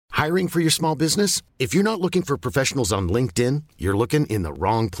Hiring for your small business? If you're not looking for professionals on LinkedIn, you're looking in the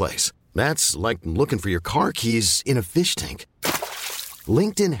wrong place. That's like looking for your car keys in a fish tank.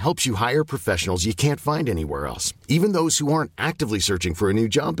 LinkedIn helps you hire professionals you can't find anywhere else, even those who aren't actively searching for a new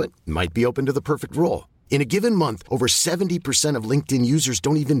job but might be open to the perfect role. In a given month, over 70% of LinkedIn users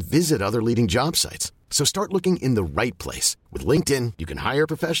don't even visit other leading job sites. So start looking in the right place. With LinkedIn, you can hire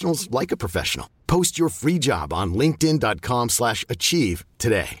professionals like a professional. Post your free job on linkedin.com/achieve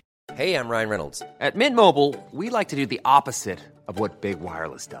today. Hey, I'm Ryan Reynolds. At Mint Mobile, we like to do the opposite of what Big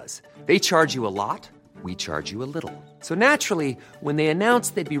Wireless does. They charge you a lot, we charge you a little. So naturally, when they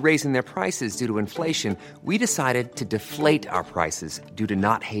announced they'd be raising their prices due to inflation, we decided to deflate our prices due to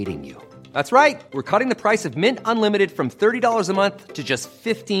not hating you. That's right. We're cutting the price of Mint Unlimited from $30 a month to just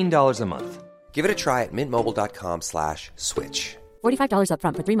 $15 a month. Give it a try at mintmobile.com/switch. $45 up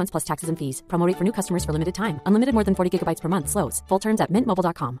front for 3 months plus taxes and fees. Promo rate for new customers for limited time. Unlimited more than 40 gigabytes per month. Slows full terms at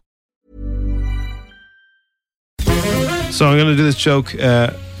mintmobile.com. So I'm going to do this joke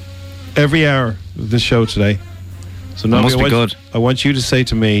every hour of this show today. So now must be good. I want you to say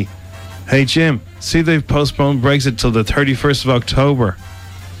to me, "Hey Jim, see they've postponed Brexit till the 31st of October."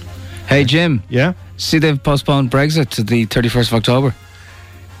 Hey Jim. Yeah? See they've postponed Brexit to the 31st of October.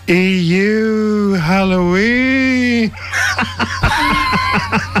 EU Halloween.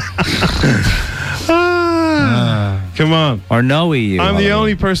 Come on. Or no EU. I'm Halloween. the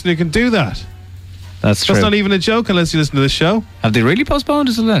only person who can do that. That's true. That's not even a joke unless you listen to this show. Have they really postponed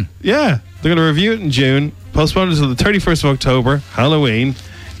it till then? Yeah. They're going to review it in June. Postponed it until the 31st of October. Halloween.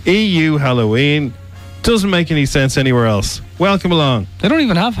 EU Halloween. Doesn't make any sense anywhere else. Welcome along. They don't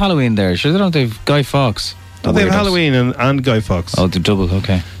even have Halloween there. Sure, they don't. They have Guy Fawkes. Oh, they have Halloween and Guy Fawkes. Oh, they're double.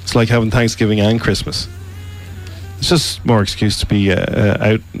 Okay. It's like having Thanksgiving and Christmas. It's just more excuse to be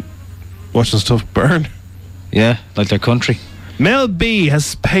out watching stuff burn. Yeah, like their country. Mel B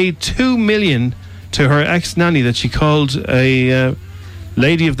has paid $2 million to her ex-nanny that she called a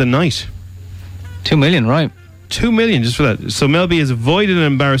lady of the night. $2 million, right? $2 million just for that. So Mel B has avoided an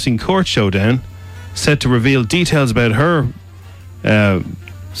embarrassing court showdown, set to reveal details about her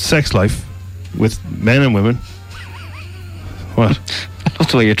sex life with men and women. What? I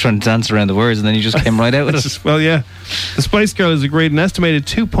love the way you're trying to dance around the words and then you just came right out with it. Well, yeah. The Spice Girl has agreed an estimated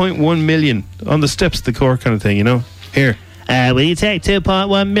 $2.1 million on the steps of the court kind of thing, you know? Here. Will you take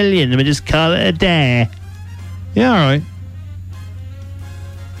 $2.1 million and we just call it a day? Yeah, all right.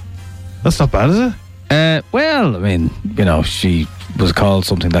 That's not bad, is it? Well, I mean, you know, she was called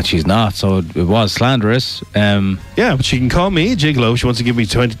something that she's not, so it was slanderous. Yeah, but she can call me a gigolo if she wants to give me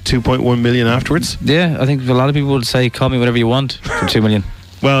 $2.1 million afterwards. Yeah, I think a lot of people would say, call me whatever you want for $2 million.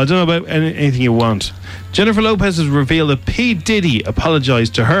 Well, I don't know about anything you want. Jennifer Lopez has revealed that P. Diddy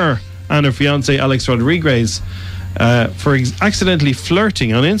apologised to her and her fiancé Alex Rodriguez for accidentally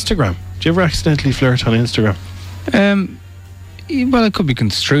flirting on Instagram. Do you ever accidentally flirt on Instagram? Well, it could be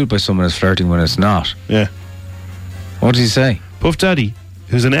construed by someone as flirting when it's not. Yeah. What did he say? Puff Daddy,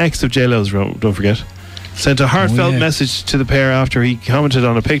 who's an ex of J-Lo's, don't forget, sent a heartfelt message to the pair after he commented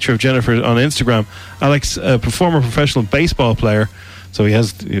on a picture of Jennifer on Instagram. Alex, a former professional baseball player, so he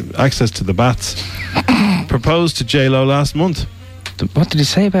has access to the bats, proposed to J-Lo last month. What did he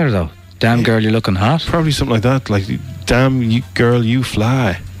say about her, though? Damn girl, you're looking hot? Probably something like that, like, damn girl, you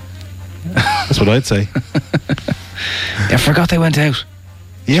fly. That's what I'd say. I forgot they went out.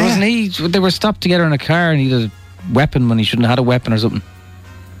 Yeah. So wasn't he? They were stopped together in a car and he had a weapon when he shouldn't have had a weapon or something.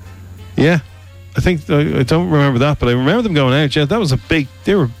 Yeah. I think, I don't remember that, but I remember them going out. Yeah, that was a big,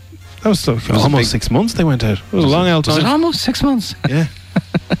 that was almost 6 months they went out. It was a long old time. Was it almost 6 months? Yeah.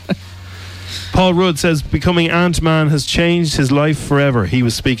 Paul Rudd says becoming Ant-Man has changed his life forever. He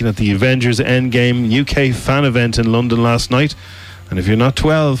was speaking at the Avengers Endgame UK fan event in London last night. And if you're not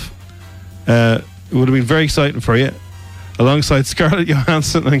 12, it would have been very exciting for you. Alongside Scarlett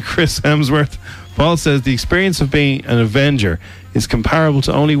Johansson and Chris Hemsworth, Paul says the experience of being an Avenger is comparable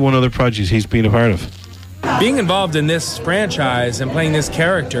to only one other project he's been a part of. Being involved in this franchise and playing this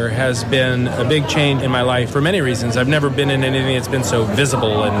character has been a big change in my life for many reasons. I've never been in anything that's been so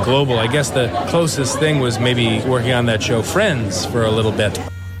visible and global. I guess the closest thing was maybe working on that show Friends for a little bit.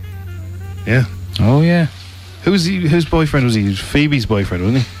 Yeah. Oh, yeah. Whose boyfriend was he? Phoebe's boyfriend,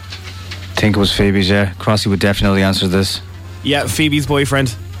 wasn't he? I think it was Phoebe's, yeah. Crossy would definitely know the answer to this. Yeah, Phoebe's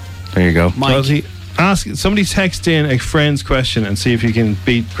boyfriend. There you go. Mike. Somebody text in a Friends question and see if you can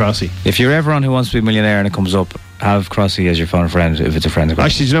beat Crossy. If you're ever on Who Wants to Be a Millionaire and it comes up, have Crossy as your phone friend if it's a friend.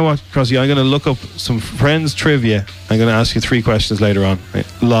 Actually, do you know what, Crossy? I'm going to look up some Friends trivia. I'm going to ask you 3 questions later on,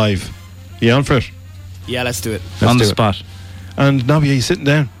 live. You on for it? Yeah, let's do it. On the spot. And Nobby, are you sitting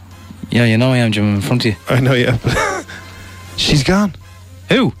down? Yeah, you know I am, Jim, in front of you. I know, yeah. She's gone.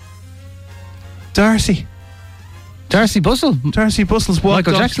 Who? Darcy Bussell. Darcy Bussell's walked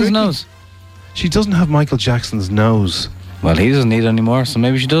Michael off Jackson's Strictly. nose. She doesn't have Michael Jackson's nose. Well, he doesn't need it anymore, so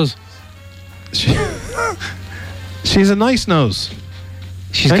maybe she does. She's a nice nose.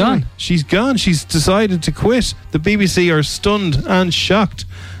 She's Anyway, gone. She's gone. She's decided to quit. The BBC are stunned and shocked.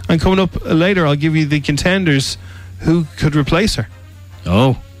 And coming up later, I'll give you the contenders who could replace her.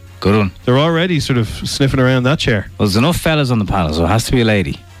 Oh, good one. They're already sort of sniffing around that chair. Well, there's enough fellas on the panel, so it has to be a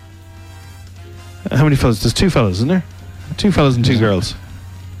lady. How many fellas? There's 2 fellas, isn't there? 2 fellas and 2 girls.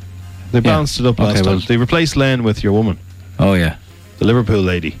 They balanced it up last time. well- They replaced Len with your woman, Oh, yeah. the Liverpool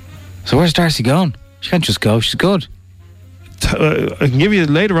lady. So where's Darcy gone? She can't just go. She's good. I can give you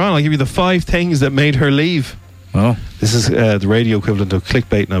later on. I'll give you the 5 things that made her leave. Oh, This is the radio equivalent of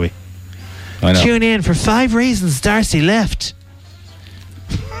clickbait, Nobby. I know. Tune in for 5 reasons Darcy left.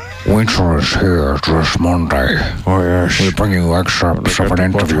 Winter is here this Monday. Oh yes. We bring you excerpts of an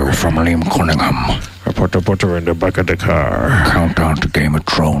interview from Liam Cunningham. I put the butter in the back of the car. Countdown to Game of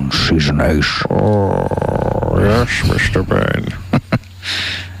Thrones Season 8. Oh yes, Mr. Bain.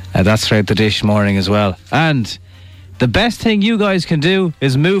 That's throughout the dish morning as well. And the best thing you guys can do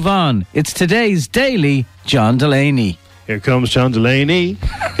is move on. It's today's daily John Delaney. Here comes John Delaney.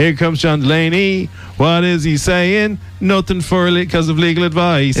 Here comes John Delaney. What is he saying? Nothing because of legal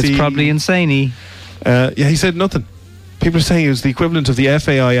advice. It's probably insane-y. Yeah, he said nothing. People are saying it was the equivalent of the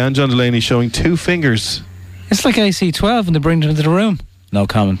FAI and John Delaney showing 2 fingers. It's like AC-12 when they bring it into the room. No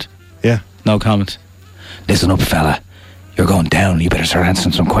comment. Yeah. No comment. Listen up, fella. You're going down. You better start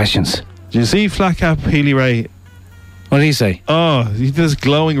answering some questions. Did you see Flat Cap Healy Ray? What did he say? Oh, he did this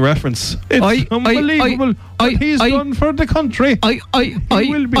glowing reference. It's unbelievable what he's done for the country.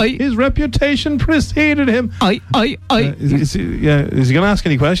 His reputation preceded him. Is he going to ask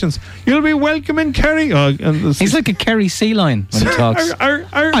any questions? You'll be welcome in Kerry. He's like a Kerry sea lion when he talks.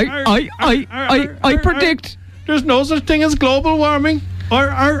 I predict there's no such thing as global warming.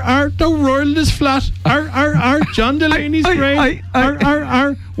 The world is flat. John Delaney's great.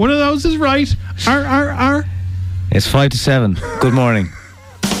 One of those is right. It's 5 to 7. Good morning.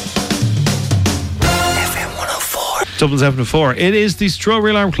 FM 104. Dublin's FM4. It is the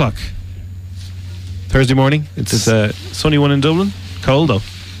strawberry alarm clock. Thursday morning. It's a sunny one in Dublin. Cold though.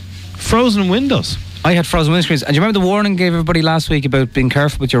 Frozen windows. I had frozen windscreens. And do you remember the warning I gave everybody last week about being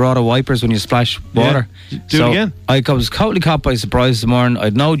careful with your auto wipers when you splash water? Yeah. Do it again. I was totally caught by surprise this morning. I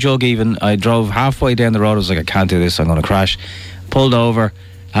had no jug even. I drove halfway down the road. I was like, I can't do this. I'm going to crash. Pulled over.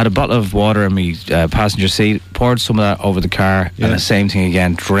 Had a bottle of water in my passenger seat. Poured some of that over the car. Yeah. And the same thing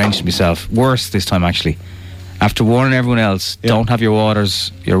again. Drenched myself. Worse this time actually. After warning everyone else, don't have your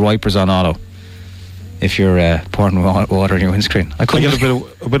wipers on auto if you're pouring water in your windscreen. I get a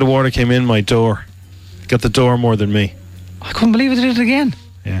bit of water came in my door. Got the door more than me. I couldn't believe it did it again.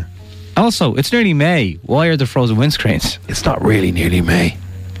 Yeah. Also, it's nearly May. Why are there frozen windscreens? It's not really nearly May.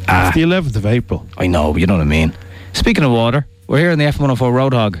 It's the 11th of April. I know, but you know what I mean. Speaking of water, we're here in the F104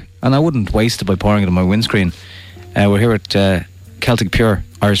 Roadhog, and I wouldn't waste it by pouring it on my windscreen. We're here at Celtic Pure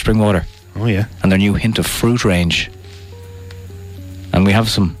Irish Spring Water. Oh, yeah. And their new Hint of Fruit range. And we have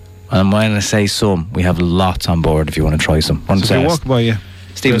some. And when I say some, we have lots on board if you want to try some. So they walk by you.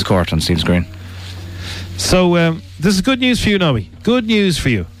 Stephen's Court on Stephen's Green. So, this is good news for you, Nobby. Good news for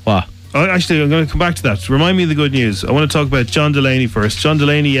you. What? Actually, I'm going to come back to that. Remind me of the good news. I want to talk about John Delaney first. John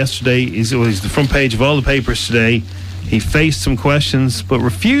Delaney yesterday, he's the front page of all the papers today. He faced some questions, but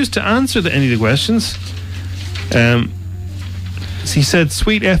refused to answer any of the questions. He said,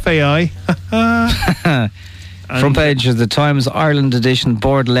 sweet FAI. Front page of the Times Ireland edition.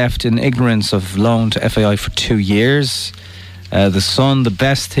 Board left in ignorance of loan to FAI for 2 years. The Sun, the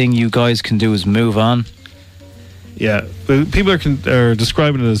best thing you guys can do is move on. Yeah, people are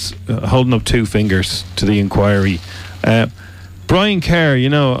describing it as holding up 2 fingers to the inquiry. Brian Kerr,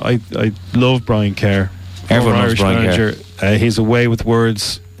 I love Brian Kerr. Everyone loves Brian Kerr. He's away with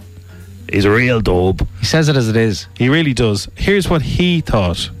words. He's a real dope. He says it as it is. He really does. Here's what he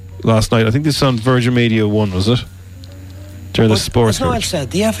thought last night. I think this is on Virgin Media 1, was it? During the sports as Niall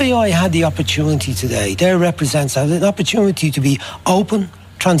said, the FAI had the opportunity today. Their representatives had an opportunity to be open,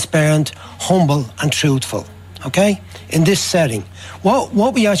 transparent, humble and truthful. Okay? In this setting.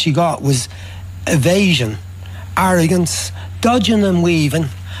 What we actually got was evasion, arrogance, dodging and weaving,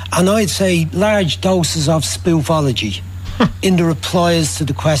 and I'd say large doses of spoofology in the replies to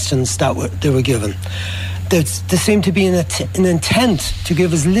the questions that they were given. There seemed to be an intent to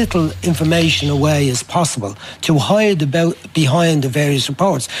give as little information away as possible, to hide behind the various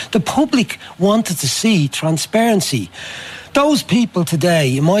reports. The public wanted to see transparency. Those people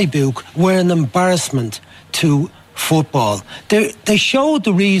today, in my book, were an embarrassment to football. They showed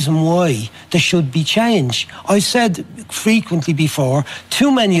the reason why there should be change. I've said frequently before,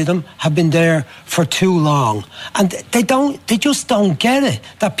 too many of them have been there for too long, and they just don't get it,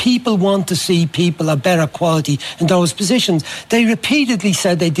 that people want to see people of better quality in those positions. They repeatedly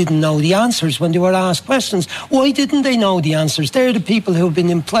said they didn't know the answers when they were asked questions. Why didn't they know the answers? They're the people who have been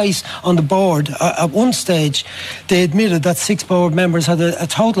in place on the board. At one stage, they admitted that 6 board members had a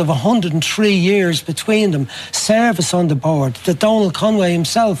total of 103 years between them service on the board. That Donald Conway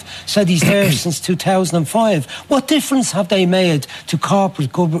himself said he's there since 2005. What difference have they made to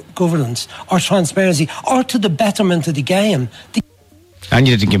corporate governance or transparency or to the betterment of the game? And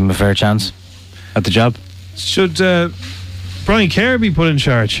you didn't give him a fair chance at the job. Should Brian Kerr be put in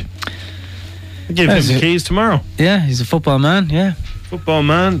charge? Give him the keys tomorrow. Yeah, he's a football man, yeah. Football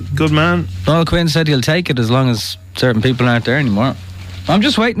man, good man. Noel Quinn said he'll take it as long as certain people aren't there anymore. I'm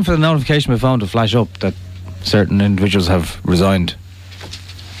just waiting for the notification on my phone to flash up that certain individuals have resigned.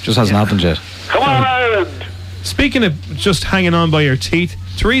 Just hasn't happened yet. Come on, Ireland! Speaking of just hanging on by your teeth,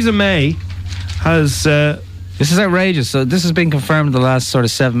 Theresa May has... this is outrageous. So this has been confirmed in the last sort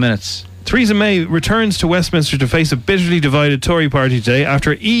of 7 minutes. Theresa May returns to Westminster to face a bitterly divided Tory party today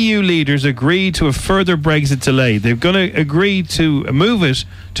after EU leaders agreed to a further Brexit delay. They're going to agree to move it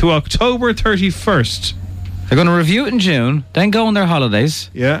to October 31st. They're going to review it in June, then go on their holidays.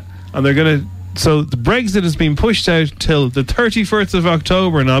 Yeah, and they're going to... So the Brexit has been pushed out till the 31st of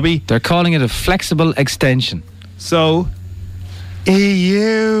October, Nobby. They're calling it a flexible extension. So,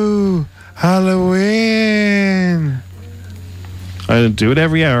 EU Halloween. I do it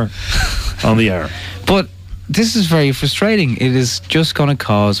every hour on the hour. But this is very frustrating. It is just going to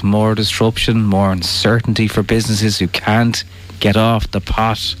cause more disruption, more uncertainty for businesses who can't get off the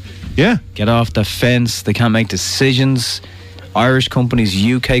pot. Yeah. Get off the fence. They can't make decisions. Irish companies,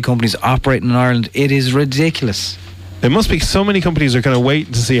 UK companies operating in Ireland. It is ridiculous. There must be so many companies are kind of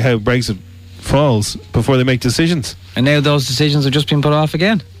waiting to see how Brexit falls before they make decisions. And now those decisions are just being put off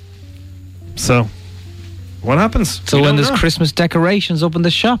again. So, what happens? So when there's Christmas decorations up in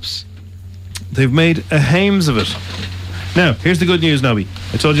the shops. They've made a hames of it. Now, here's the good news, Nobby.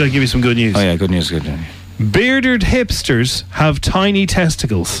 I told you I'd give you some good news. Oh yeah, good news, good news. Bearded hipsters have tiny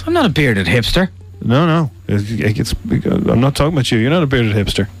testicles. I'm not a bearded hipster. No. I'm not talking about you. You're not a bearded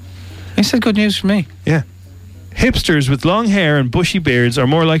hipster. I said good news for me. Yeah. Hipsters with long hair and bushy beards are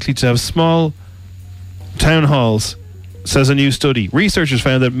more likely to have small town halls, says a new study. Researchers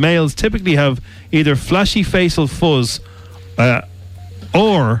found that males typically have either flashy facial fuzz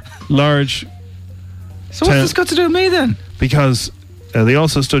or large... So what's this got to do with me then? Because they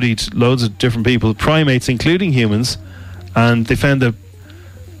also studied loads of different people, primates including humans, and they found that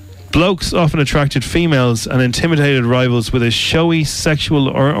blokes often attracted females and intimidated rivals with a showy sexual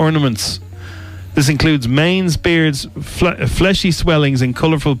ornaments. This includes manes, beards, fleshy swellings and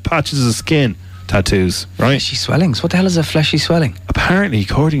colourful patches of skin. Tattoos, right? Fleshy swellings? What the hell is a fleshy swelling? Apparently,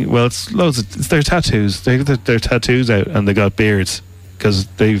 it's loads of... It's their tattoos. They got their tattoos out and they got beards because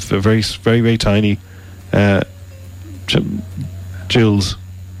they've a very, very, very tiny jewels.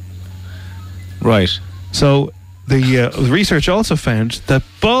 Right. So the research also found that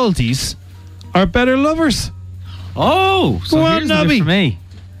baldies are better lovers. Oh, so here's the news for me.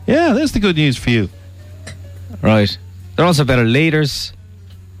 Yeah, there's the good news for you. Right. They're also better leaders.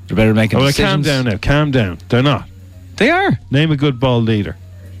 They're better making decisions. Calm down now. Calm down. They're not. They are. Name a good bald leader.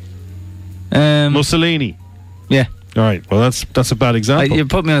 Mussolini. Yeah. All right. Well, that's a bad example. You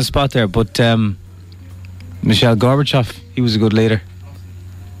put me on the spot there, but Mikhail Gorbachev, he was a good leader.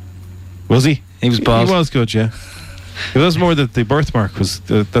 Was he? He was bald. He was good, yeah. It was more that the birthmark was...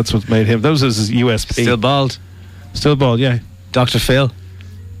 that's what made him... That was his USP. Still bald. Still bald, yeah. Dr. Phil.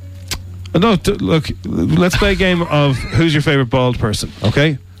 No, look, let's play a game of who's your favourite bald person,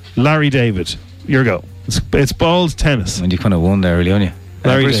 okay? Larry David. Your go. It's bald tennis. And you kind of won there, really, aren't you?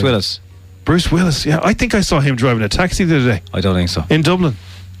 Larry Bruce David. Willis. Bruce Willis, yeah. I think I saw him driving a taxi the other day. I don't think so. In Dublin.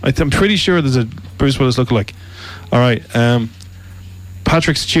 I'm pretty sure there's a Bruce Willis lookalike. All right.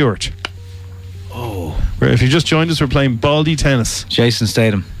 Patrick Stewart. Oh. If you just joined us, we're playing baldy tennis. Jason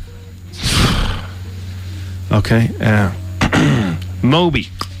Statham. Okay. Moby.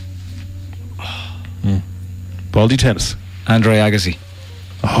 Baldy tennis. Andre Agassi.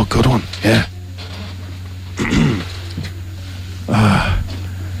 Oh, good one. Yeah.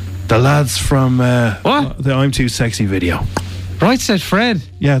 The lads from what? The I'm Too Sexy video. Right said Fred.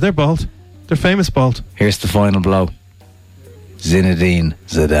 Yeah, they're bald. They're famous bald. Here's the final blow. Zinedine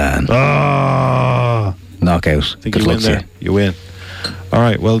Zidane. Oh. Knockout. I think you win there. You win. All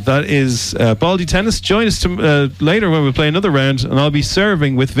right, well, that is Baldy Tennis. Join us later when we play another round, and I'll be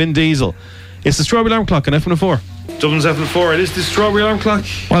serving with Vin Diesel. It's the Strawberry Alarm Clock on F104. Dublin's FM4. It is the Strawberry Alarm Clock.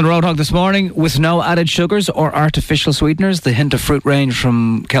 Well, Roadhog this morning, with no added sugars or artificial sweeteners, the hint of fruit range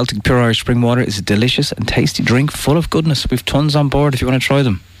from Celtic Pure Irish Spring Water is a delicious and tasty drink full of goodness. We've tons on board if you want to try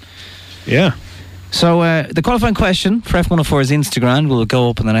them. Yeah. So the qualifying question for F104's Instagram will go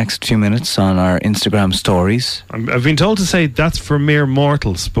up in the next few minutes on our Instagram stories. I've been told to say that's for mere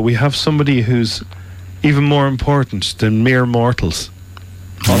mortals, but we have somebody who's even more important than mere mortals.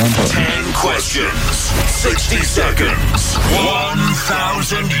 10 questions, 60 seconds,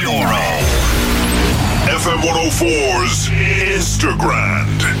 €1,000. FM 104's Instagram.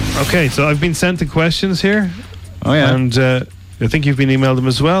 Okay, so I've been sent the questions here. Oh yeah. And I think you've been emailed them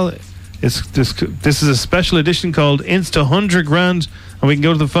as well. This is a special edition called Insta 100 Grand, and we can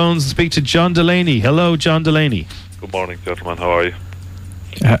go to the phones and speak to John Delaney. Hello, John Delaney. Good morning, gentlemen. How are you?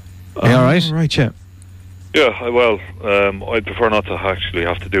 Are you all right? Right, yeah. Yeah, well, I'd prefer not to actually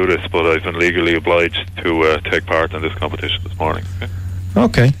have to do this, but I've been legally obliged to take part in this competition this morning.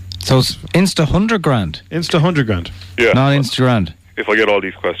 Okay. So it's Insta 100 grand? Insta 100 grand. Yeah. Not Insta grand. If I get all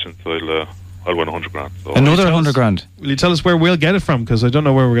these questions, I'll win 100 grand. So Another 100 grand? Will you tell us where we'll get it from? Because I don't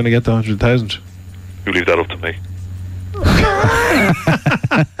know where we're going to get the 100,000. You leave that up to me.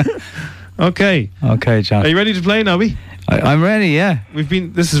 Okay. Okay, John. Are you ready to play, Nobby? I'm ready, yeah.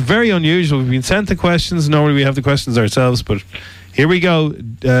 This is very unusual. We've been sent the questions. Normally we have the questions ourselves, but here we go.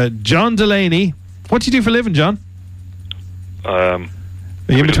 John Delaney. What do you do for a living, John? Are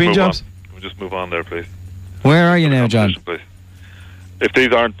you in between jobs? Can we just move on there, please? Where are you now, John? Please. If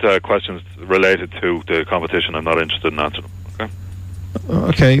these aren't questions related to the competition, I'm not interested in answering them. Okay?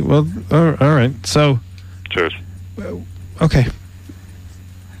 Okay, well, all right. So... Cheers. Okay.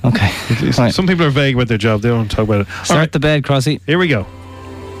 Okay. Right. Some people are vague about their job. They don't talk about it. Start the bed, Crossy. Here we go.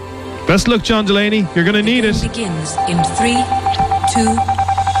 Best luck, John Delaney. You're going to need it. Begins in 3, 2,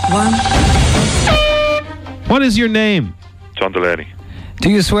 1. What is your name? John Delaney.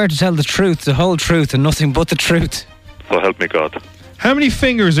 Do you swear to tell the truth, the whole truth, and nothing but the truth? So help me God. How many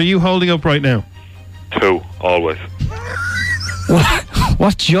fingers are you holding up right now? 2, always.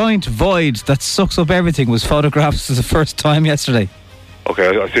 What giant void that sucks up everything was photographed for the first time yesterday? Okay,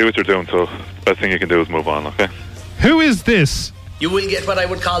 I see what you're doing, so the best thing you can do is move on, okay? Who is this? You will get what I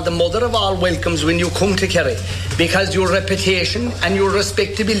would call the mother of all welcomes when you come to Kerry, because your reputation and your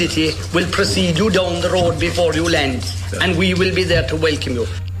respectability will precede you down the road before you land, and we will be there to welcome you.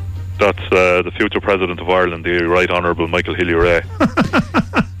 That's the future President of Ireland, the Right Honourable Michael Healy-Rae.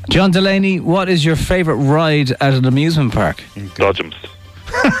 John Delaney, what is your favourite ride at an amusement park? Dodgems.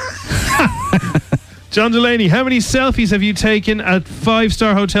 John Delaney, how many selfies have you taken at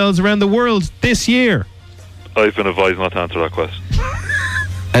 5-star hotels around the world this year? I've been advised not to answer that question.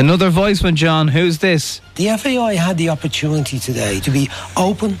 Another voice one, John. Who's this? The FAI had the opportunity today to be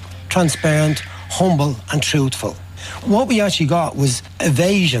open, transparent, humble and truthful. What we actually got was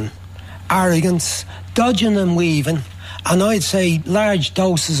evasion, arrogance, dodging and weaving, and I'd say large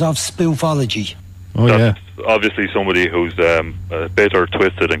doses of spoofology. Oh, that's obviously somebody who's bitter,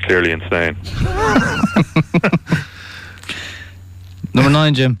 twisted and clearly insane. Number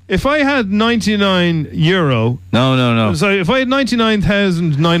 9, Jim. If I had €99... No. So if I had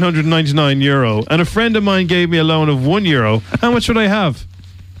 €99,999 and a friend of mine gave me a loan of €1, how much would I have?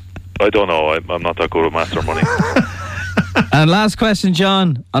 I don't know. I'm not that good at maths or money. And last question,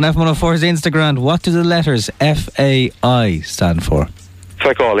 John, on F104's Instagram. What do the letters FAI stand for?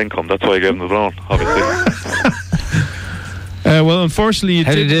 Feck all income. That's why I gave him the loan, obviously. Well, unfortunately, you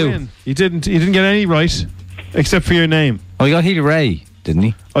didn't win. You didn't get any right, except for your name. Oh, he got Healy-Rae, didn't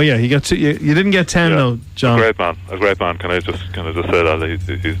he? Oh yeah, he got two, you didn't get 10 though, John. A great man. Can I just say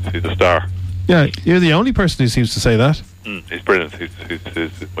that he's a star? Yeah, you're the only person who seems to say that. He's brilliant.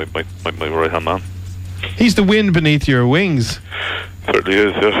 He's my right hand man. He's the wind beneath your wings. Certainly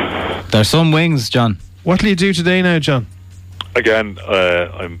is. Yeah. There's some wings, John. What'll you do today now, John? Again,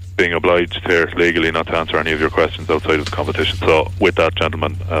 I'm being obliged here legally not to answer any of your questions outside of the competition. So, with that,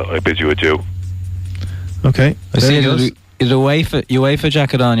 gentlemen, I bid you adieu. Okay. I see you had a UEFA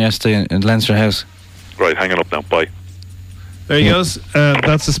jacket on yesterday in Leinster House. Right, hanging up now. Bye. There he goes.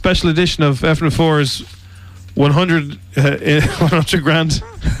 That's a special edition of F4's 100 grand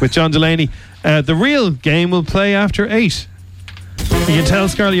with John Delaney. The real game will play after 8. You can tell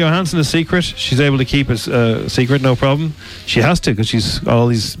Scarlett Johansson a secret. She's able to keep a secret, no problem. She has to, because she's all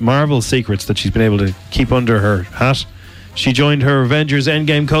these Marvel secrets that she's been able to keep under her hat. She joined her Avengers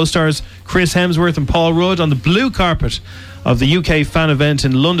Endgame co-stars Chris Hemsworth and Paul Rudd on the blue carpet of the UK fan event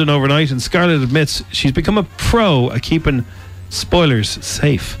in London overnight, and Scarlett admits she's become a pro at keeping spoilers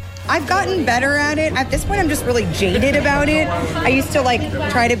safe. I've gotten better at it. At this point, I'm just really jaded about it. I used to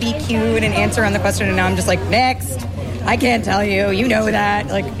try to be cute and answer on the question, and now I'm just like, next. I can't tell you. You know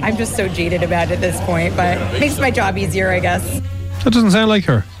that. I'm just so jaded about it at this point, but it makes my job easier, I guess. That doesn't sound like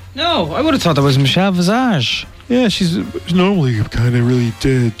her. No, I would have thought that was Michelle Visage. Yeah, she's normally kind of really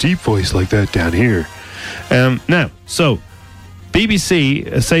deep voice like that down here. Now, so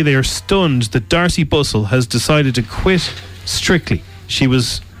BBC say they are stunned that Darcy Bussell has decided to quit Strictly. She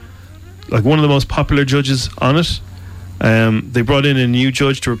was one of the most popular judges on it. They brought in a new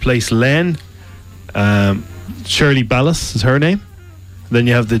judge to replace Len. Shirley Ballas is her name. Then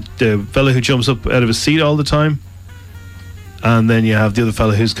you have the fella who jumps up out of his seat all the time. And then you have the other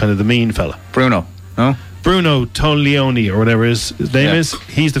fella who's kind of the mean fella. Bruno, no? Bruno Leone or whatever his name is.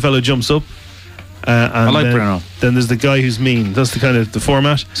 He's the fellow who jumps up. And I like Bruno. Then there's the guy who's mean. That's the kind of the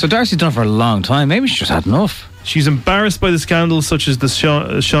format. So Darcy's done it for a long time. Maybe she's just had enough. She's embarrassed by the scandals such as the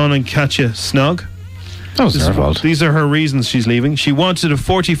Sean and Katya Snog. That was her fault. These are her reasons she's leaving. She wanted a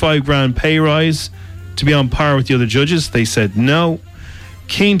 45 grand pay rise to be on par with the other judges. They said no.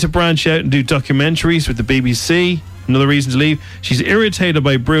 Keen to branch out and do documentaries with the BBC. Another reason to leave. She's irritated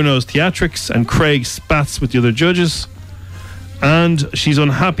by Bruno's theatrics and Craig's spats with the other judges. And she's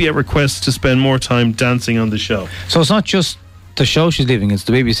unhappy at requests to spend more time dancing on the show. So it's not just the show she's leaving, it's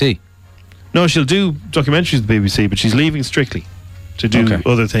the BBC? No, she'll do documentaries with the BBC, but she's leaving Strictly to do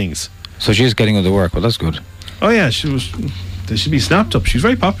other things. So she's getting other work. Well, that's good. Oh yeah, they should be snapped up. She's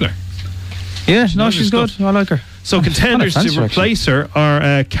very popular. Yeah, she's good. I like her. So contenders to replace her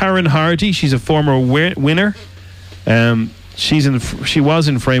are Karen Hardy. She's a former winner. She was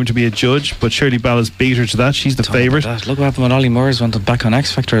in frame to be a judge, but Shirley Ballas beat her to that. She's the favourite. Look what happened when Ollie Murs went back on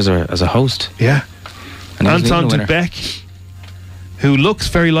X Factor as a host. Yeah. And Anton de Beck, who looks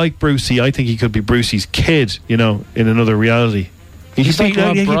very like Brucey. I think he could be Brucey's kid, in another reality. He's like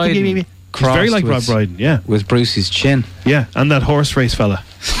Rob Brydon. He's very like Rob Brydon, yeah. With Brucey's chin. Yeah, and that horse race fella.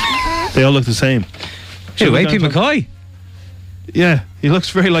 They all look the same. Who, AP McCoy? Yeah, he looks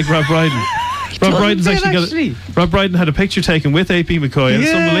very like Rob Brydon. Rob Brydon had a picture taken with AP McCoy, and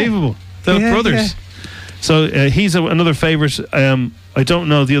it's unbelievable. They're brothers. Yeah. So he's another favourite. I don't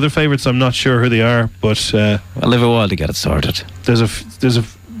know the other favourites. I'm not sure who they are, but I'll live a while to get it sorted. There's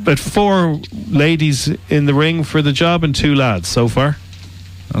about 4 ladies in the ring for the job and 2 lads so far.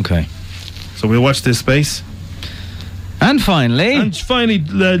 Okay. So we'll watch this space. And finally,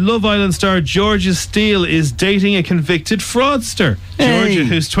 Love Island star Georgia Steele is dating a convicted fraudster. Hey. Georgia,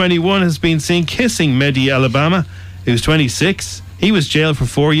 who's 21, has been seen kissing Mehdi Alabama, who's 26. He was jailed for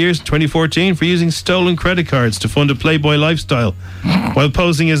 4 years in 2014 for using stolen credit cards to fund a Playboy lifestyle while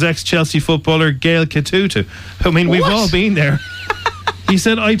posing as ex-Chelsea footballer Gail Katutu. I mean, we've all been there. He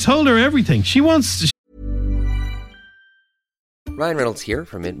said, I told her everything. She wants... Ryan Reynolds here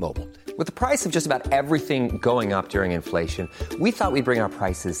from Mint Mobile. With the price of just about everything going up during inflation, we thought we'd bring our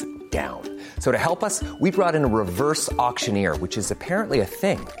prices down. So to help us, we brought in a reverse auctioneer, which is apparently a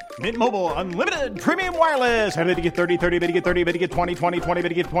thing. Mint Mobile Unlimited Premium Wireless. How to get 30, 30, bit to get 30, bit to get 20, 20, 20, bit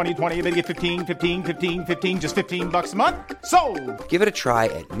to get 20, 20, bit to get 15, 15, 15, 15, just $15 a month? Sold! Give it a try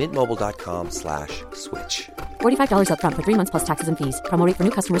at mintmobile.com/switch. $45 up front for 3 months plus taxes and fees. Promo rate for new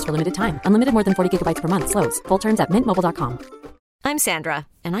customers for limited time. Unlimited more than 40 gigabytes per month. Slows full terms at mintmobile.com. I'm Sandra,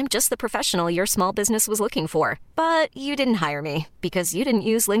 and I'm just the professional your small business was looking for. But you didn't hire me because you didn't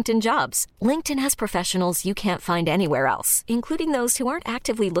use LinkedIn Jobs. LinkedIn has professionals you can't find anywhere else, including those who aren't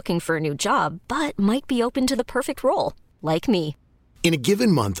actively looking for a new job, but might be open to the perfect role, like me. In a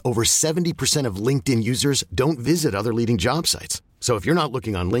given month, over 70% of LinkedIn users don't visit other leading job sites. So if you're not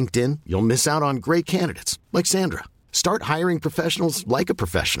looking on LinkedIn, you'll miss out on great candidates like Sandra. Start hiring professionals like a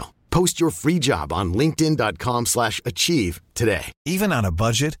professional. Post your free job on linkedin.com/achieve today. Even on a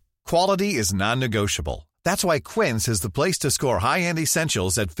budget, quality is non-negotiable. That's why Quince is the place to score high-end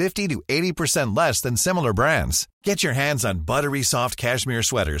essentials at 50 to 80% less than similar brands. Get your hands on buttery soft cashmere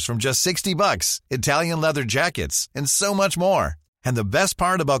sweaters from just $60, Italian leather jackets, and so much more. And the best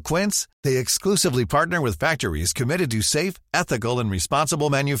part about Quince, they exclusively partner with factories committed to safe, ethical, and responsible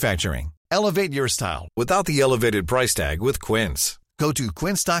manufacturing. Elevate your style without the elevated price tag with Quince. Go to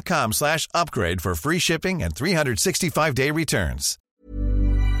quince.com/upgrade for free shipping and 365-day returns.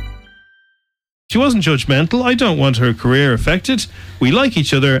 She wasn't judgmental. I don't want her career affected. We like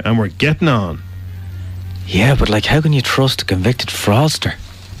each other and we're getting on. Yeah, but how can you trust a convicted fraudster?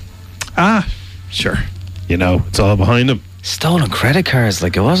 Sure. It's all behind him. Stolen credit cards,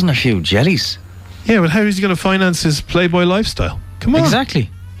 it wasn't a few jellies. Yeah, but how is he going to finance his Playboy lifestyle? Come on.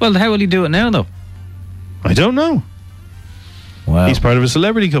 Exactly. Well, how will he do it now, though? I don't know. Wow. He's part of a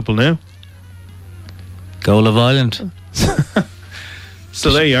celebrity couple now. Go Love Island.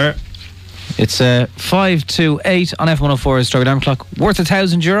 So there you are. It's 5 to 8 on F104's Strawberry Alarm Clock. Worth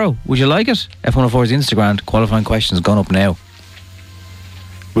 €1,000. Would you like it? F104's Instagram. Qualifying questions gone up now.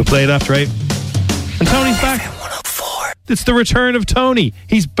 We'll play it after 8. And Tony's back. It's the return of Tony.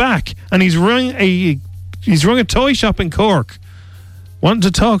 He's back, and he's rung a toy shop in Cork, wanting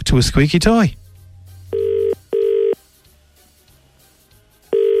to talk to a squeaky toy.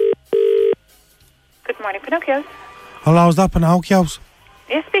 Good morning, Pinocchio's. Hello, is that Pinocchio's?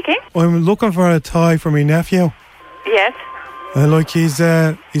 Yes, speaking. I'm looking for a toy for my nephew. Yes.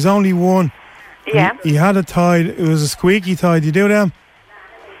 He's only one. Yeah. He had a toy. It was a squeaky toy. Do you do them?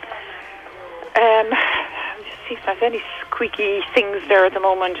 Just see if there's any squeaky things there at the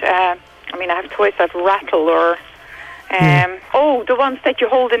moment. I have toys that rattle or... Oh, the ones that you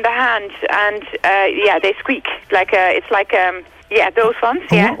hold in the hand, and they squeak. Those ones.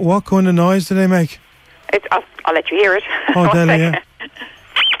 Yeah. What kind of noise do they make? I'll let you hear it. Oh, tell you, yeah.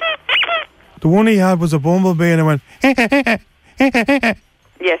 The one he had was a bumblebee, and it went.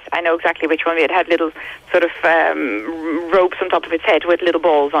 Yes, I know exactly which one. It had little sort of ropes on top of its head with little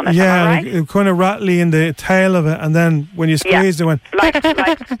balls on it. Yeah, right? it kind of rattly in the tail of it, and then when you squeezed it went like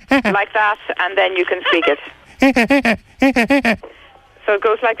that, and then you can squeak it. So it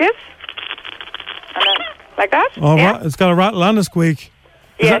goes like this, and then like that. Oh, yeah. It's got a rattle and a squeak.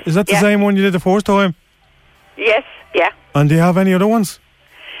 Is that the same one you did the first time? Yes, yeah. And do you have any other ones?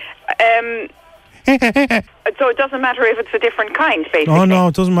 So it doesn't matter if it's a different kind, basically. Oh no,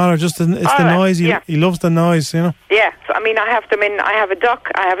 it doesn't matter. Just the noise. He loves the noise, you know. Yeah. So I have them in. I have a duck.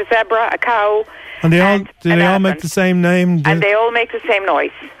 I have a zebra, a cow. And they all make the same name. And they all make the same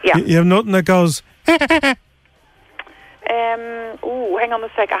noise. Yeah. You have nothing that goes. Hang on a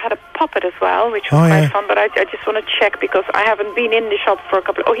sec. I had a puppet as well, which was quite fun. But I just want to check because I haven't been in the shop for a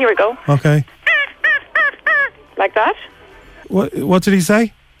couple. Oh, here we go. Okay. Like that. What did he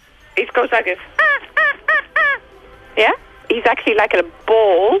say? It goes like this. Yeah. He's actually like a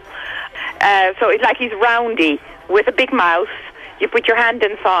ball. So it's like he's roundy with a big mouth. You put your hand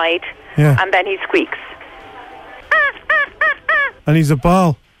inside, and then he squeaks. And he's a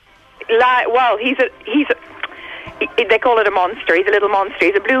ball. They call it a monster. He's a little monster.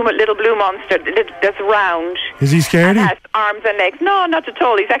 He's a little blue monster that's round. Is he scary? And has arms and legs. No, not at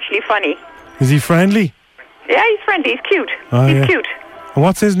all. He's actually funny. Is he friendly? Yeah, he's friendly. He's cute. Oh, he's cute. And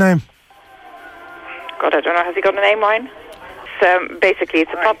what's his name? God, I don't know. Has he got a name, Ryan? Basically,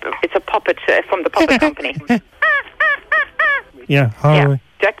 it's a puppet from the puppet company. Yeah, Harley.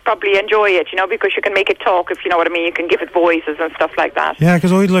 Jack probably enjoy it, because you can make it talk, if you know what I mean. You can give it voices and stuff like that. Yeah,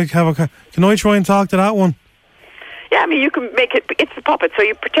 because I'd like have Can I try and talk to that one? Yeah, you can make it. It's a puppet, so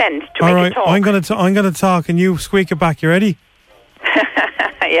you pretend to make it talk. I'm gonna talk, and you squeak it back. You ready?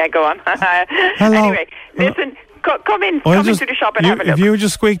 Yeah, go on. Hello. Anyway, listen. Come into the shop and have a look. If you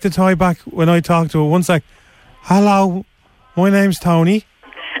just squeak the toy back when I talk to it, 1 sec. Hello, my name's Tony.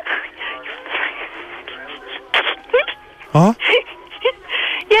 Huh?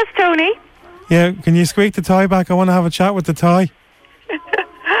 Yes, Tony. Yeah, can you squeak the toy back? I want to have a chat with the toy.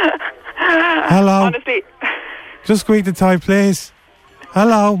 Hello. Honestly. Just squeak the toy, please.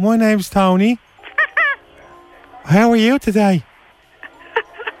 Hello, my name's Tony. How are you today?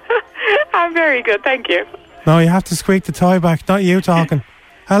 I'm very good, thank you. No, you have to squeak the toy back, not you talking.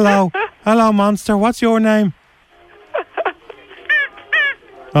 Hello. Hello, monster. What's your name?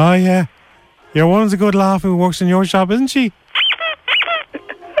 Oh, yeah. Your woman's a good laugh who works in your shop, isn't she?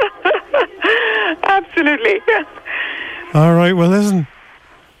 Absolutely. All right, well, listen.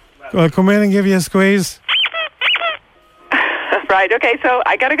 I'll come in and give you a squeeze. Right, okay, so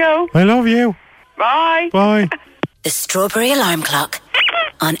I gotta go. I love you. Bye. Bye. The Strawberry Alarm Clock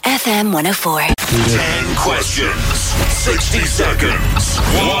on FM 104. 10 questions, 60 seconds,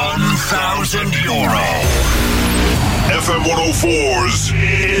 €1,000. FM 104's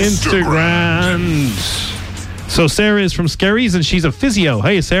Instagram. So Sarah is from Skerries and she's a physio.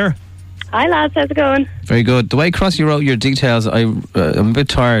 Hey, Sarah. Hi lads, how's it going? Very good. The way across you wrote your details, I'm a bit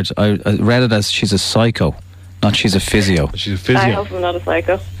tired. I read it as she's a psycho, not she's a physio. She's a physio. I hope I'm not a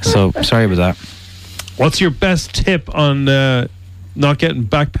psycho. So sorry about that. What's your best tip on not getting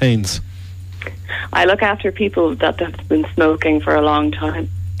back pains? I look after people that have been smoking for a long time.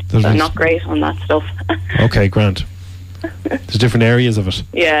 I'm not great on that stuff. Okay, grand. There's different areas of it.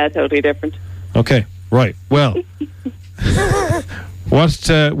 Yeah, totally different. Okay, right. Well,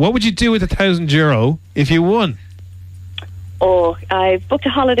 what would you do with €1,000 if you won? Oh, I booked a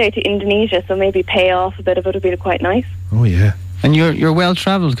holiday to Indonesia, so maybe pay off a bit of it would be quite nice. Oh yeah. And you're well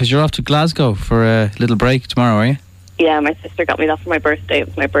travelled because you're off to Glasgow for a little break tomorrow, are you? Yeah, my sister got me that for my birthday. It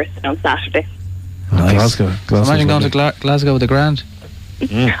was my birthday on Saturday. Nice. Glasgow. So imagine going to Glasgow with a grand.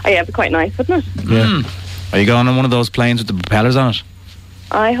 Oh, yeah, but quite nice, wouldn't it? Yeah. Are you going on one of those planes with the propellers on it?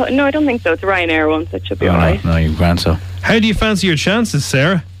 No, I don't think so. It's a Ryanair one, so it should be alright. No, you grant so. How do you fancy your chances,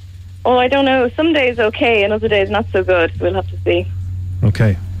 Sarah? Oh, I don't know. Some days okay, and other days not so good. We'll have to see.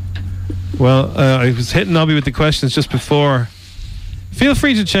 Okay. Well, I was hitting Nobby with the questions just before. Feel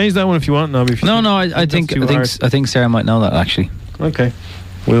free to change that one if you want, Nobby. No, I think Sarah might know that actually. Okay.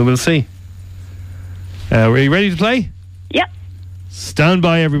 We'll see. Are you ready to play? Yep. Stand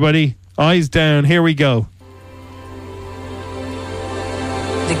by, everybody. Eyes down. Here we go.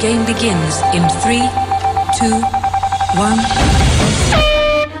 The game begins in 3, 2, 1.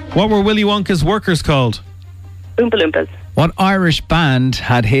 What were Willy Wonka's workers called? Oompa Loompas. What Irish band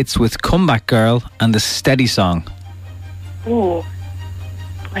had hits with Comeback Girl and the Steady Song? Oh,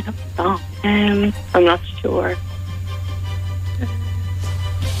 I don't know. I'm not sure.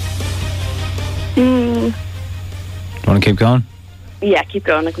 Want to keep going? Yeah, keep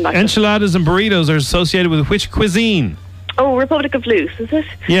going. I'll come back. Enchiladas and burritos are associated with which cuisine? Oh, Republic of Loose, is it?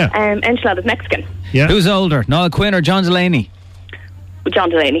 Yeah. Enchiladas, Mexican. Yeah. Who's older, Niall Quinn or John Delaney? John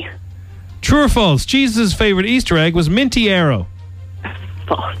Delaney. True or false? Jesus' favourite Easter egg was Minty Arrow.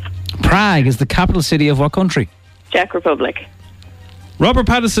 False. Prague is the capital city of what country? Czech Republic. Robert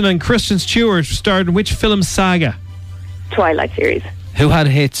Pattinson and Kristen Stewart starred in which film saga? Twilight series. Who had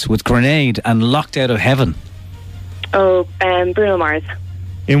hits with Grenade and Locked Out of Heaven? Oh, Bruno Mars.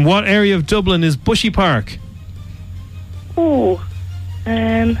 In what area of Dublin is Bushy Park? Oh,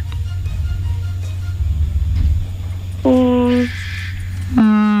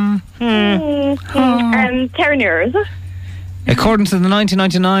 Terranure, is it? According to the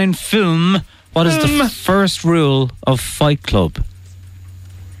 1999 film, what is the first rule of Fight Club?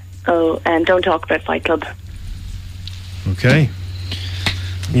 Oh, don't talk about Fight Club. Okay.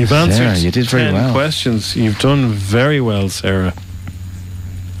 You've answered Sarah, you did very 10 well. questions. You've done very well, Sarah.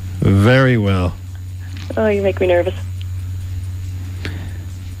 Very well. Oh, you make me nervous.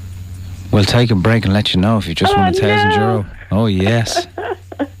 We'll take a break and let you know if you just won €1,000. Oh, yes.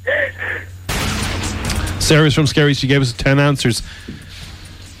 Sarah's from Scary. She gave us 10 answers.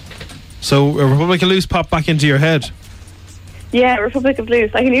 So, a Republic of Loose popped back into your head. Yeah, Republic of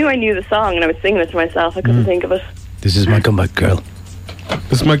Loose. I knew the song and I was singing it to myself. I couldn't think of it. This is my comeback girl.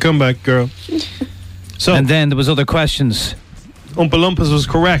 This is my comeback girl. So, and then there was other questions. Oompa Loompas was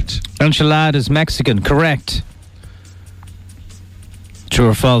correct. Enchiladas, Mexican, correct. True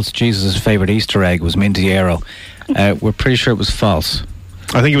or false? Jesus' favourite Easter egg was Minty Arrow. We're pretty sure it was false.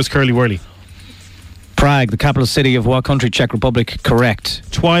 I think it was Curly Whirly. Prague, the capital city of what country? Czech Republic, correct.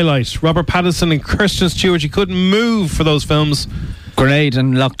 Twilight, Robert Pattinson and Kristen Stewart. You couldn't move for those films. Grenade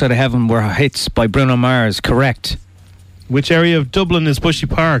and Locked Out of Heaven were hits by Bruno Mars, correct. Which area of Dublin is Bushy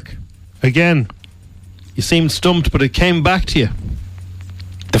Park? Again, you seemed stumped, but it came back to you.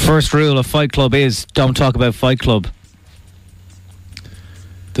 The first rule of Fight Club is don't talk about Fight Club.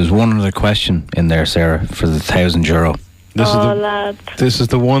 There's one other question in there, Sarah, for the €1,000. This is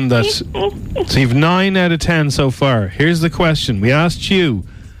the one that. So you've 9 out of 10 so far. Here's the question. We asked you,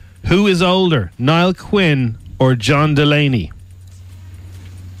 who is older, Niall Quinn or John Delaney?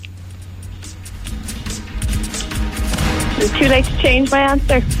 It's too late to change my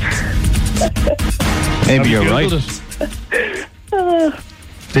answer. Maybe you're right.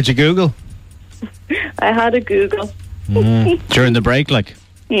 Did you Google? I had a Google. During the break, like?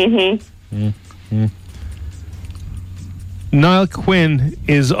 Niall Quinn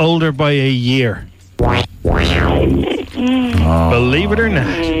is older by a year. Believe it or not.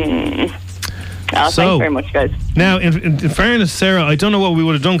 Thanks very much, guys. Now, in fairness, Sarah, I don't know what we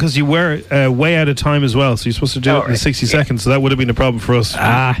would have done because you were way out of time as well. So you're supposed to do it in 60 seconds. So that would have been a problem for us.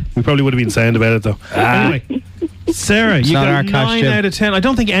 We probably would have been sound about it, though. Anyway, Sarah, you got 9 out of 10. I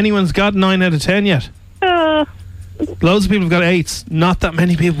don't think anyone's got 9 out of 10 yet. Loads of people have got 8s. Not that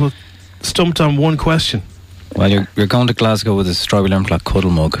many people stumped on one question. Well, you're going to Glasgow with a Strawberry Alarm Clock cuddle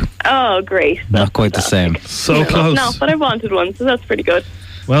mug. Oh, great. Not quite the same. So close. No, but I wanted one, so that's pretty good.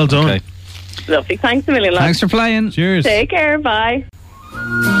 Well done. Okay. Lovely. Thanks a million, lads. Thanks for playing. Cheers. Take care. Bye.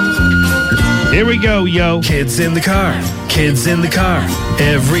 Here we go, yo. Kids in the car, kids in the car.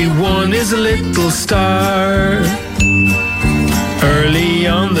 Everyone is a little star. Early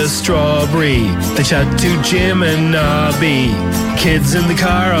on the Strawberry, they chat to Jim and Nobby. Kids in the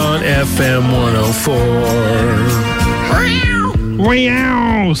car on FM 104.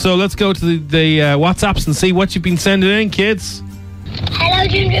 Meow. So let's go to the WhatsApps and see what you've been sending in, kids. Hello,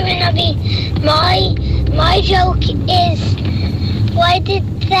 Jim and Nobby. My joke is, why did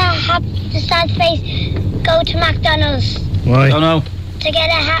the sad face go to McDonald's? Why? Don't know. To get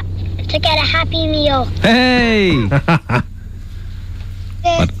a Happy Meal. Hey.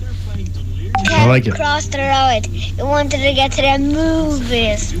 I like it. Across the road. You wanted to get to the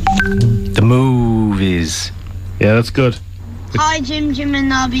movies. The movies. Yeah, that's good. Hi, Jim and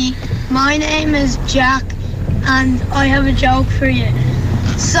Nobby. My name is Jack, and I have a joke for you.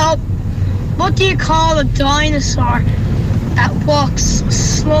 So, what do you call a dinosaur that walks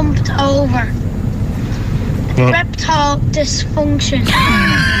slumped over? What? Reptile dysfunction.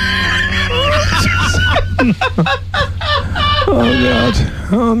 Oh, God.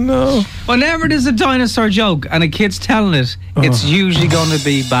 Oh, no. Whenever there's a dinosaur joke and a kid's telling it, it's usually going to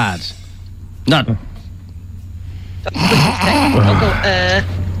be bad. None. I'll go,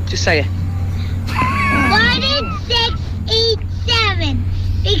 just say it. Why did 6 eat 7?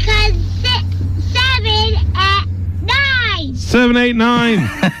 Because 7 at 9. 7, 8, 9.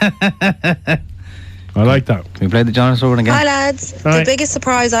 I like that. Can we play the dinosaur one again? Hi lads. Hi. The biggest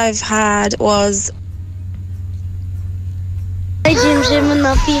surprise I've had was... Hi Jim and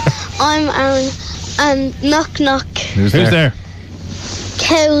Nuffy. I'm Aaron, and knock knock. Who's there?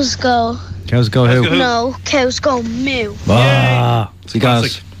 Cows go. Cows go who? No, cows go moo. Ah. So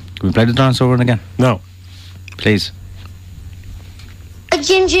guys, can we play the dinosaur one again? No. Please.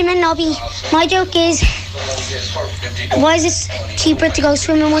 Jim and Nobby. My joke is, why is it cheaper to go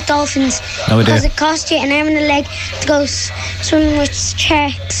swimming with dolphins? No idea. Because it costs you an arm and a leg to go swimming with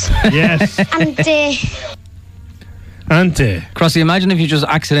sharks. Yes. And Crossy, imagine if you just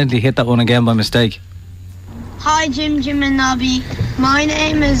accidentally hit that one again by mistake. hi Jim and Nobby. My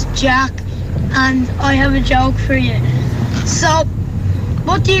name is Jack, and I have a joke for you. So,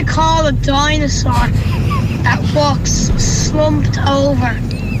 what do you call a dinosaur that walks slumped over?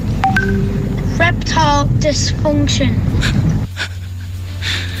 Reptile dysfunction.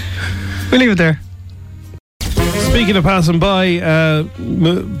 We'll leave it there. Speaking of passing by,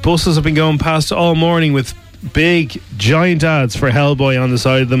 buses have been going past all morning with big, giant ads for Hellboy on the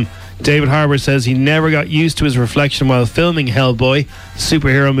side of them. David Harbour says he never got used to his reflection while filming Hellboy, the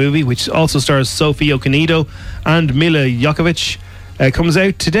superhero movie, which also stars Sophie Okonedo and Mila Jovovich, comes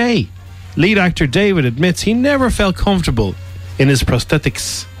out today. Lead actor David admits he never felt comfortable in his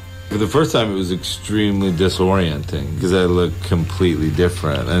prosthetics. For the first time, it was extremely disorienting because I look completely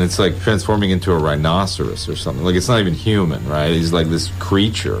different. And it's like transforming into a rhinoceros or something. Like, it's not even human, right? He's like this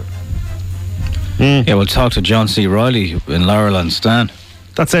creature. Yeah, we'll talk to John C. Reilly in Laurel and Stan.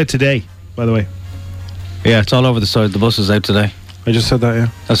 That's out today, by the way. Yeah, it's all over the side. The bus is out today. I just said that, yeah.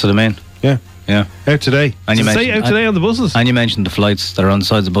 That's what I mean. Yeah. Yeah. Out today. And you Does it say mentioned- out today on the buses? And you mentioned the flights that are on the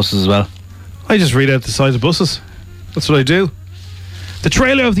sides of buses as well. I just read out the sides of buses. That's what I do. The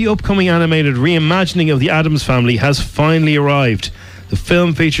trailer of the upcoming animated reimagining of the Addams Family has finally arrived. The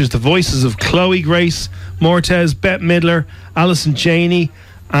film features the voices of Chloe Grace Moretz, Bette Midler, Alison Janney,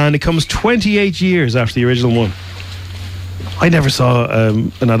 and it comes 28 years after the original one. I never saw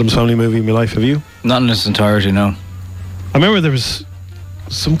an Addams Family movie in my life. Have you? Not in its entirety, no. I remember there was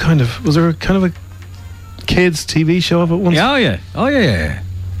some kind of... Was there a kind of a kids' TV show of it once? Yeah, oh yeah. Oh yeah.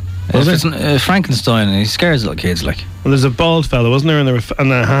 Was It's there? Frankenstein, and he scares little kids like. Well, there's a bald fella, wasn't there?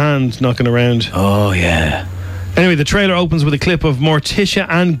 And a hand knocking around. Oh, yeah. Anyway, the trailer opens with a clip of Morticia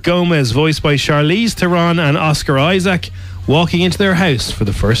Ann Gomez, voiced by Charlize Theron and Oscar Isaac, walking into their house for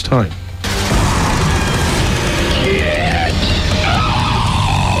the first time.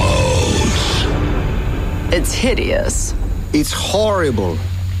 It's hideous. It's horrible.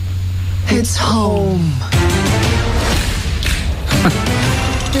 It's home.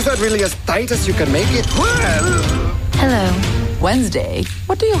 Is that really as tight as you can make it? Well... Hello. Wednesday,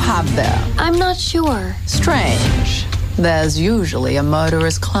 what do you have there? I'm not sure. Strange. There's usually a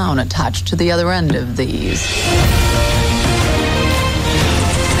murderous clown attached to the other end of these.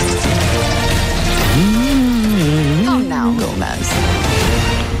 Come now, Gomez.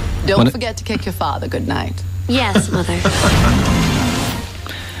 Don't forget to kick your father goodnight. Yes, Mother.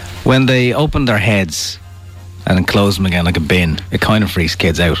 When they open their heads and then close them again like a bin, it kind of freaks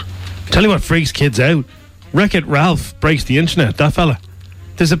kids out. Tell you what freaks kids out. Wreck-It Ralph breaks the internet, that fella.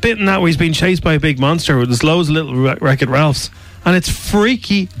 There's a bit in that where he's being chased by a big monster where there's loads of little Wreck-It Ralphs, and it's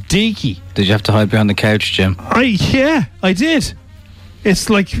freaky deaky. Did you have to hide behind the couch, Jim? Yeah, I did. It's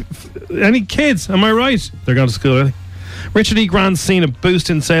like any kids, am I right? They're going to school early. Richard E. Grant's seen a boost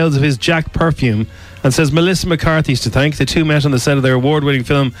in sales of his Jack perfume and says Melissa McCarthy's to thank. The two met on the set of their award-winning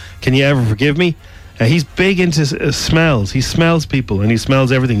film Can You Ever Forgive Me? He's big into smells. He smells people and he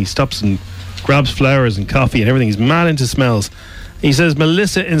smells everything. He stops and grabs flowers and coffee and everything. He's mad into smells. He says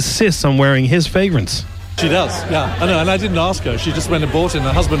Melissa insists on wearing his fragrance. She does, yeah. I know, and I didn't ask her. She just went and bought it, and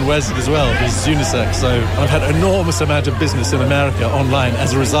her husband wears it as well. He's unisex, so I've had an enormous amount of business in America online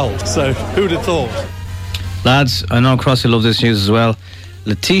as a result. So who would have thought? Lads, I know Crossy loves this news as well.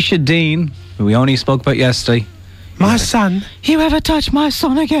 Letitia Dean, who we only spoke about yesterday. My son. You ever touch my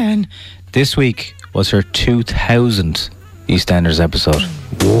son again? This week was her 2000th EastEnders episode.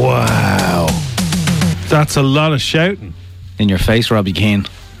 Wow. That's a lot of shouting. In your face, Robbie Keane.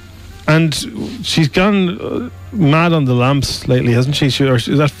 And she's gone mad on the lamps lately, hasn't she? Or is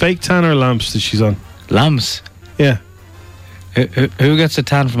that fake tan or lamps that she's on? Lamps? Yeah. Who gets a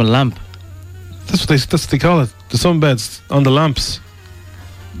tan from a lamp? That's what they call it. The sunbeds on the lamps.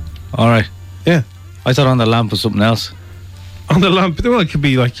 All right. Yeah. I thought on the lamp was something else. On the lamp? Well, it could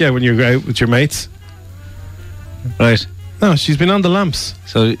be like, when you're out with your mates. Right. No, she's been on the lamps.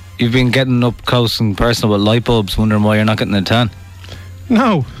 So you've been getting up close and personal with light bulbs, wondering why you're not getting a tan?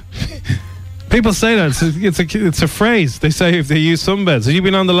 No. People say that. It's a phrase. They say if they use sunbeds. Have you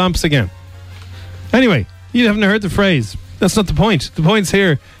been on the lamps again? Anyway, you haven't heard the phrase. That's not the point. The point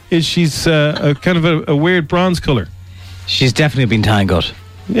here is she's a kind of a weird bronze colour. She's definitely been tangled.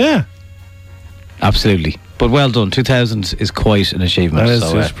 Yeah. Absolutely. But well done. 2000 is quite an achievement. That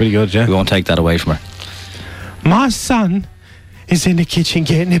is it's pretty good, yeah. We won't take that away from her. My son is in the kitchen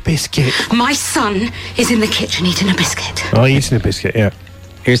getting a biscuit. My son is in the kitchen eating a biscuit. Oh, eating a biscuit, yeah.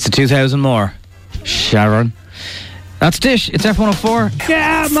 Here's the 2000 more. Sharon. That's Dish. It's F104.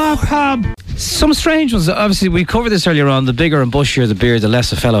 Yeah, my pub. Some strange ones. Obviously, we covered this earlier on. The bigger and bushier the beard, the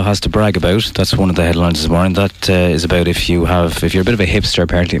less a fellow has to brag about. That's one of the headlines this morning. That is about if you're a bit of a hipster,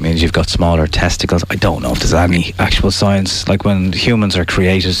 apparently it means you've got smaller testicles. I don't know if there's any actual science. Like when humans are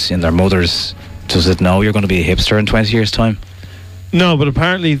created in their mothers, does it know you're going to be a hipster in 20 years' time? No, but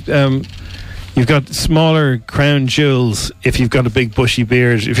apparently you've got smaller crown jewels if you've got a big bushy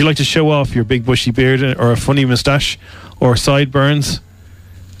beard. If you like to show off your big bushy beard or a funny moustache or sideburns,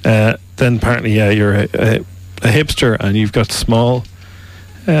 then apparently, you're a hipster and you've got small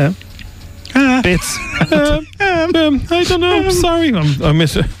bits. I don't know. I'm sorry.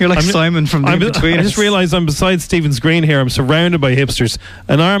 You're like Simon from the In-Between. I just realised I'm beside Stephen's Green here. I'm surrounded by hipsters.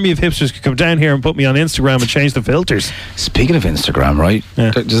 An army of hipsters could come down here and put me on Instagram and change the filters. Speaking of Instagram, right?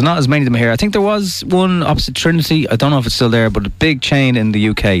 Yeah. There's not as many of them here. I think there was one opposite Trinity. I don't know if it's still there, but a big chain in the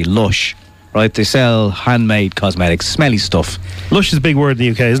UK, Lush. Right, they sell handmade cosmetics, smelly stuff. Lush is a big word in the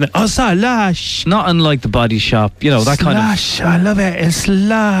UK, isn't it? Oh, so Lush. Not unlike the Body Shop, that kind of... Lush, I love it. It's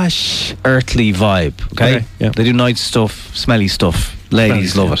Lush. Earthly vibe, okay? Yeah. They do nice stuff, smelly stuff.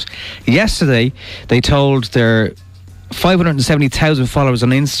 Ladies love it. Yesterday, they told their 570,000 followers on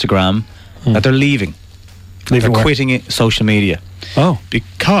Instagram that they're leaving. They're quitting social media. Oh.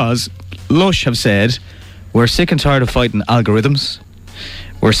 Because Lush have said, we're sick and tired of fighting algorithms.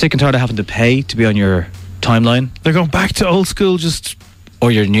 We're sick and tired of having to pay to be on your timeline. They're going back to old school,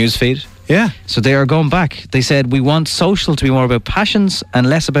 or your newsfeed. Yeah. So they are going back. They said, we want social to be more about passions and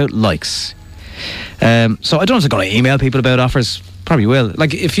less about likes. So I don't know if they're going to email people about offers. Probably will.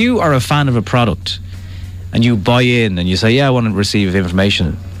 Like, if you are a fan of a product and you buy in and you say, I want to receive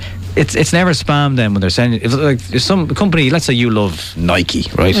information, it's never spam then when they're sending. If some company, let's say you love Nike,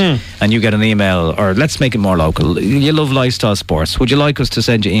 right? And you get an email, or let's make it more local. You love Lifestyle Sports. Would you like us to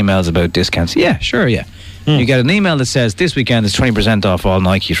send you emails about discounts? Yeah, sure, yeah. You get an email that says this weekend is 20% off all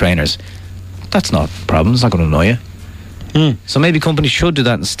Nike trainers. That's not a problem. It's not going to annoy you. So maybe companies should do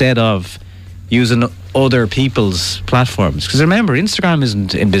that instead of using other people's platforms. Because remember, Instagram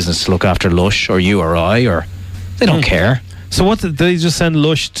isn't in business to look after Lush or you or I, or they don't care. So what did they just send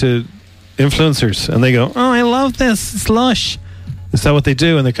Lush to influencers and they go, oh, I love this, it's Lush? Is that what they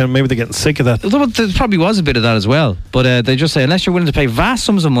do? And maybe they're getting sick of that. There probably was a bit of that as well. But they just say, unless you're willing to pay vast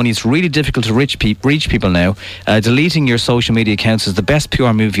sums of money, it's really difficult to reach people now. Deleting your social media accounts is the best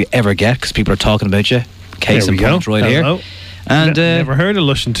PR move you ever get because people are talking about you. Case in point right here. And never heard of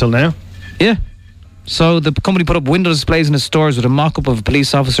Lush until now. Yeah. So the company put up window displays in its stores with a mock-up of a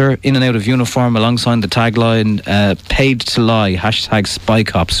police officer in and out of uniform alongside the tagline, paid to lie,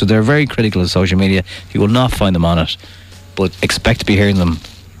 #SpyCops. So they're very critical of social media. You will not find them on it, but expect to be hearing them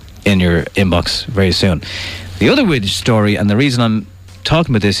in your inbox very soon. The other weird story, and the reason I'm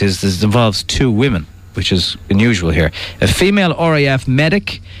talking about this, is this involves two women, which is unusual here. A female RAF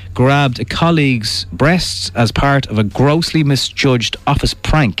medic grabbed a colleague's breasts as part of a grossly misjudged office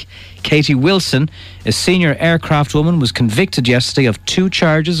prank. Katie Wilson, a senior aircraft woman, was convicted yesterday of 2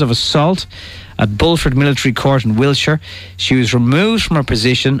 charges of assault at Bulford Military Court in Wiltshire. She was removed from her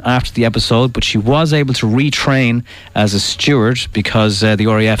position after the episode, but she was able to retrain as a steward because the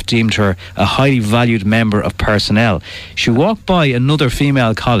RAF deemed her a highly valued member of personnel. She walked by another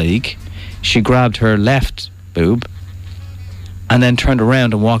female colleague. She grabbed her left boob and then turned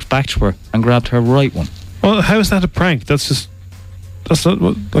around and walked back to her and grabbed her right one. Well, how is that a prank? That's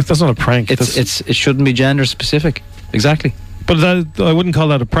not a prank. It shouldn't be gender specific. Exactly. But I wouldn't call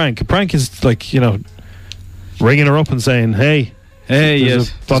that a prank. A prank is like, ringing her up and saying, "Hey,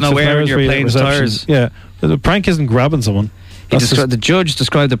 yes, there's no air in your plane's tires." Yeah, the prank isn't grabbing someone. The judge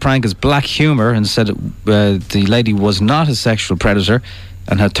described the prank as black humour and said the lady was not a sexual predator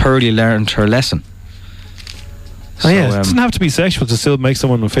and had thoroughly learned her lesson. It doesn't have to be sexual to still make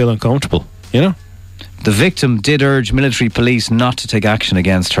someone feel uncomfortable, The victim did urge military police not to take action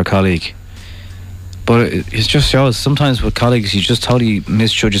against her colleague. But it just shows sometimes with colleagues you just totally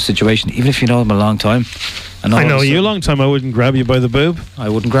misjudge a situation, even if you know them a long time. I know you a long time. I wouldn't grab you by the boob. I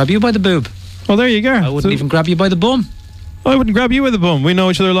wouldn't grab you by the boob. Well, there you go. I wouldn't even grab you by the bum. I wouldn't grab you by the bum. We know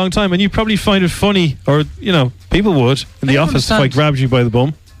each other a long time, and you probably find it funny, or people would in the office if I grabbed you by the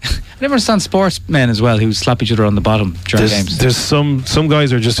bum. I never understand sportsmen as well who slap each other on the bottom during games. There's some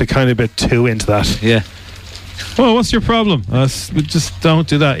guys are just a kind of bit too into that. Yeah. Well, what's your problem? Just don't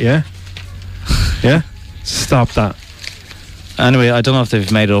do that. Yeah. Yeah. Stop that. Anyway, I don't know if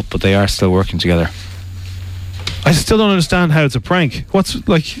they've made it up, but they are still working together. I still don't understand how it's a prank. What's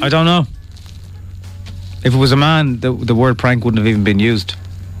like? I don't know. If it was a man, the word prank wouldn't have even been used.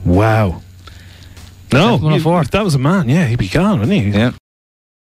 Wow. No, if that was a man, he'd be gone, wouldn't he? Yeah.